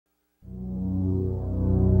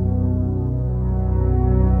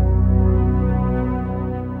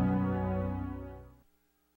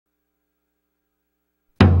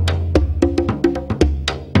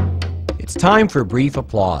Time for Brief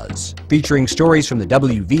Applause, featuring stories from the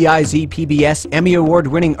WVIZ PBS Emmy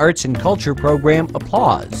Award-winning arts and culture program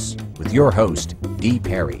Applause, with your host, Dee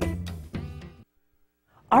Perry.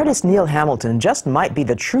 Artist Neal Hamilton just might be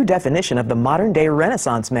the true definition of the modern-day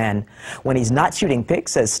Renaissance man. When he's not shooting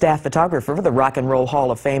pics as staff photographer for the Rock and Roll Hall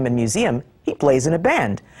of Fame and Museum, he plays in a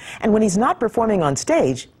band. And when he's not performing on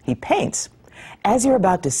stage, he paints. As you're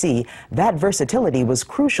about to see, that versatility was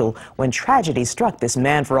crucial when tragedy struck this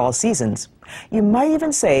man for all seasons. You might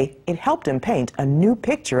even say it helped him paint a new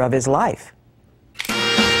picture of his life.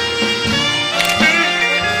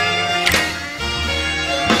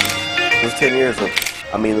 It was 10 years of,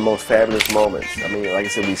 the most fabulous moments. Like I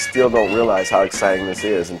said, we still don't realize how exciting this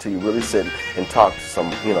is until you really sit and talk to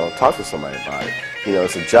somebody about it.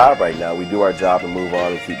 It's a job right now. We do our job and move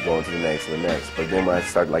on and keep going to the next and the next. But then when I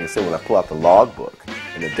start, like I said, when I pull out the logbook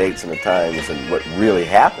and the dates and the times and what really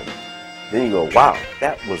happened, then you go, wow,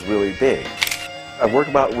 that was really big. I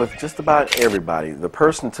work with just about everybody. The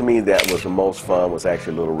person to me that was the most fun was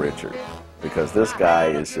actually Little Richard, because this guy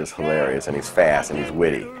is just hilarious and he's fast and he's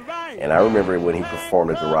witty. And I remember when he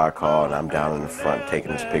performed at the Rock Hall and I'm down in the front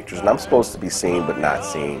taking his pictures, and I'm supposed to be seen but not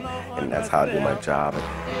seen, and that's how I do my job.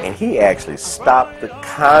 And he actually stopped the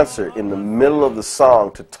concert in the middle of the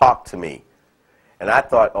song to talk to me. And I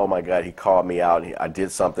thought, oh my God, he called me out, and I did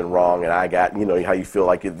something wrong, and I got, how you feel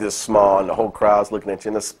like you're this small and the whole crowd's looking at you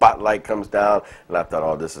and the spotlight comes down, and I thought,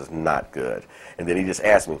 oh, this is not good. And then he just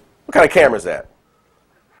asked me, what kind of camera is that?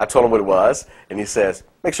 I told him what it was, and he says,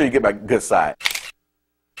 make sure you get my good side.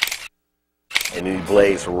 And then he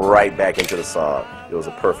blazed right back into the song. It was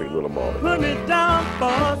a perfect little moment. Put it down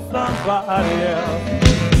for somebody else.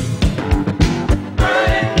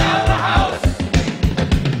 Burning down the house.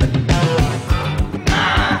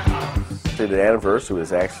 The anniversary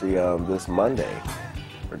was actually this Monday,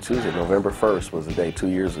 or Tuesday, November 1st was the day 2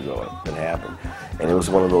 years ago it happened. And it was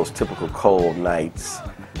one of those typical cold nights,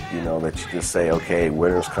 that you just say, okay,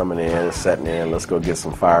 winter's coming in, it's setting in, let's go get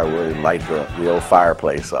some firewood and light the old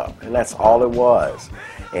fireplace up. And that's all it was.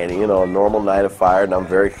 And, a normal night of fire, and I'm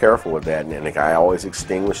very careful with that, and I always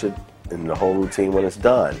extinguish it in the whole routine when it's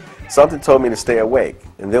done. Something told me to stay awake.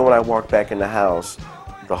 And then when I walked back in the house,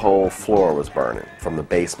 the whole floor was burning from the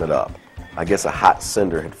basement up. I guess a hot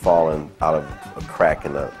cinder had fallen out of a crack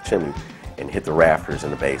in the chimney and hit the rafters in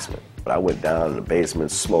the basement. But I went down in the basement,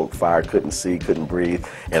 smoke, fire, couldn't see, couldn't breathe,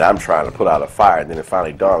 and I'm trying to put out a fire. And then it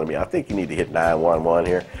finally dawned on me, I think you need to hit 911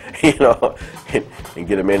 here, and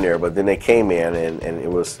get them in there. But then they came in, and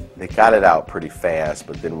they got it out pretty fast.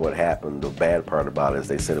 But then what happened, the bad part about it is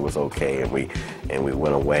they said it was okay, and we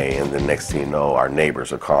went away. And the next thing you know, our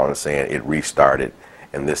neighbors are calling and saying it restarted,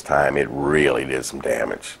 and this time it really did some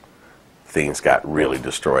damage. Things got really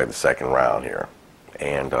destroyed the second round here.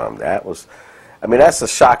 And that was, that's a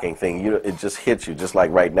shocking thing. It just hits you, just like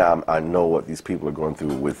right now I know what these people are going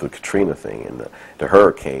through with the Katrina thing and the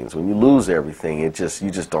hurricanes. When you lose everything, you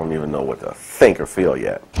just don't even know what to think or feel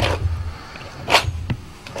yet.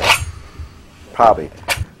 Probably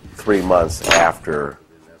 3 months after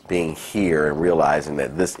being here and realizing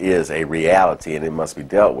that this is a reality and it must be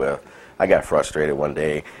dealt with, I got frustrated one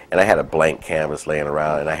day, and I had a blank canvas laying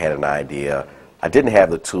around, and I had an idea. I didn't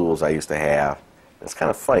have the tools I used to have. It's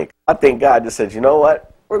kind of funny. I think God just said, you know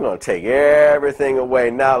what? We're going to take everything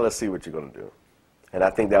away. Now let's see what you're going to do. And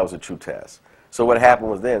I think that was a true test. So what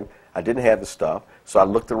happened was then, I didn't have the stuff, so I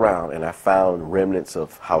looked around, and I found remnants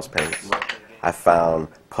of house paints. I found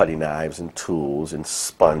putty knives and tools and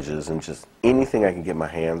sponges and just anything I could get my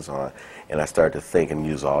hands on. And I started to think and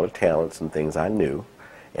use all the talents and things I knew.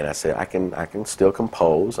 And I said, I can still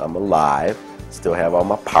compose, I'm alive, still have all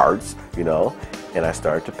my parts, and I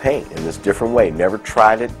started to paint in this different way. Never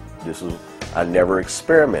tried it, I never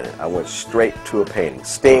experimented. I went straight to a painting.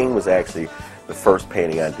 Sting was actually the first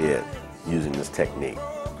painting I did using this technique.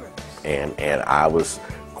 And I was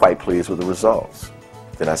quite pleased with the results.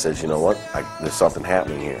 Then I said, you know what, there's something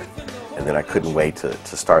happening here. And then I couldn't wait to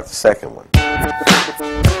start the second one.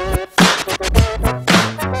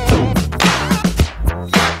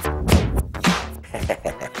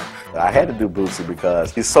 I had to do Bootsy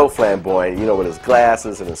because he's so flamboyant, with his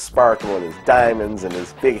glasses and his sparkle and his diamonds and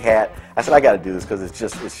his big hat. I said, I got to do this because it's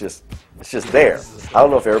just there. I don't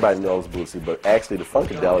know if everybody knows Bootsy, but actually the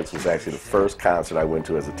Funkadelics was actually the first concert I went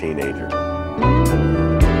to as a teenager.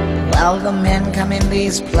 Well, the men come in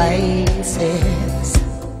these places.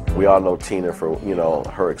 We all know Tina for,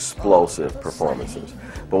 her explosive performances.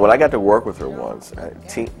 But when I got to work with her once,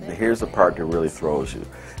 here's the part that really throws you.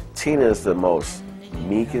 Tina is the most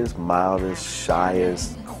meekest, mildest,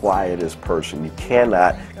 shyest, quietest person. You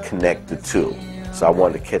cannot connect the two. So I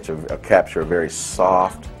wanted to capture a very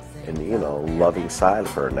soft, and you know, loving side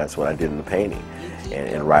of her, and that's what I did in the painting.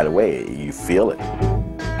 And right away, you feel it.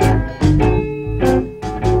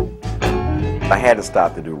 I had to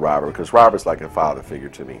stop to do Robert because Robert's like a father figure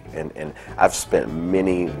to me, and I've spent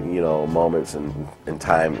many, you know, moments and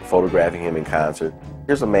time photographing him in concert.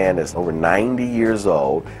 Here's a man that's over 90 years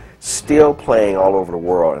old, still playing all over the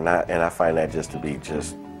world, and I find that just to be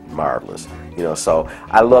just marvelous, you know. So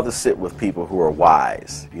I love to sit with people who are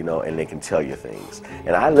wise, you know, and they can tell you things,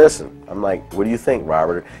 and I listen. I'm like, what do you think,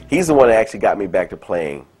 Robert? He's the one that actually got me back to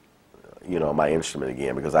playing, you know, my instrument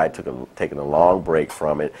again, because I taken a long break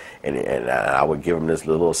from it, and I would give him this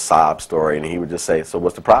little sob story, and he would just say, so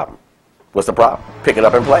what's the problem? What's the problem? Pick it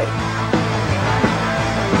up and play.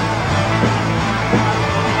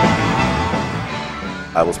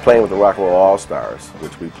 I was playing with the Rock and Roll All-Stars,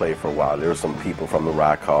 which we played for a while. There were some people from the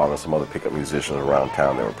Rock Hall and some other pickup musicians around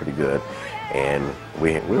town that were pretty good, and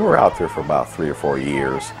we were out there for about 3 or 4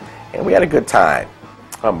 years, and we had a good time.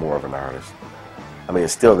 I'm more of an artist. I mean,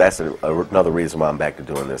 still, that's another reason why I'm back to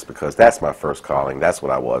doing this, because that's my first calling. That's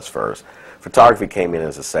what I was first. Photography came in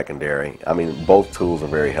as a secondary. I mean, both tools are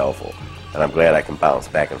very helpful, and I'm glad I can bounce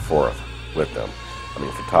back and forth with them. I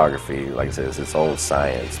mean, photography, like I said, is its own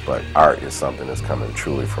science, but art is something that's coming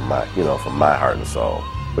truly from my, you know, from my heart and soul.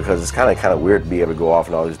 Because it's kind of weird to be able to go off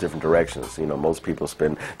in all these different directions. You know, most people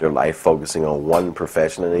spend their life focusing on one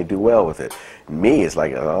profession and they do well with it. Me, it's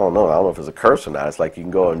like, I don't know if it's a curse or not. It's like you can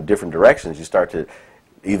go in different directions. You start to,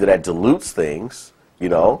 either that dilutes things, you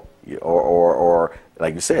know, or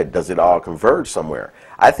like you said, does it all converge somewhere?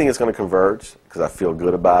 I think it's going to converge because I feel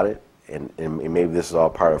good about it, and maybe this is all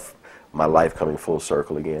part of my life coming full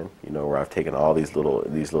circle again, you know, where I've taken all these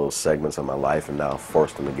little segments of my life and now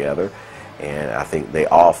forced them together. And I think they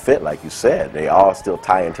all fit, like you said. They all still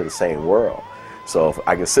tie into the same world. So if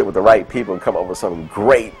I can sit with the right people and come up with some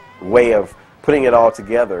great way of putting it all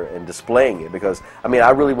together and displaying it, because, I mean, I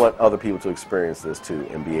really want other people to experience this too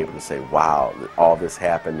and be able to say, wow, all this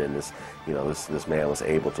happened, and this, you know, this man was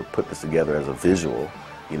able to put this together as a visual,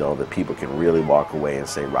 you know, that people can really walk away and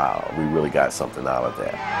say, wow, we really got something out of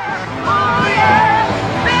that. Oh,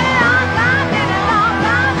 yeah.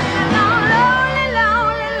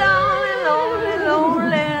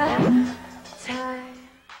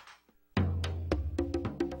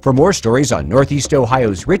 For more stories on Northeast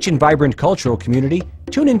Ohio's rich and vibrant cultural community,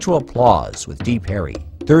 tune into Applause with Dee Perry,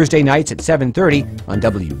 Thursday nights at 7:30 on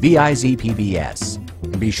WVIZ PBS.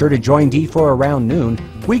 And be sure to join Dee for Around Noon,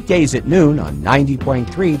 weekdays at noon on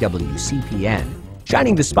 90.3 WCPN,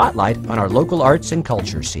 shining the spotlight on our local arts and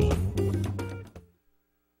culture scene.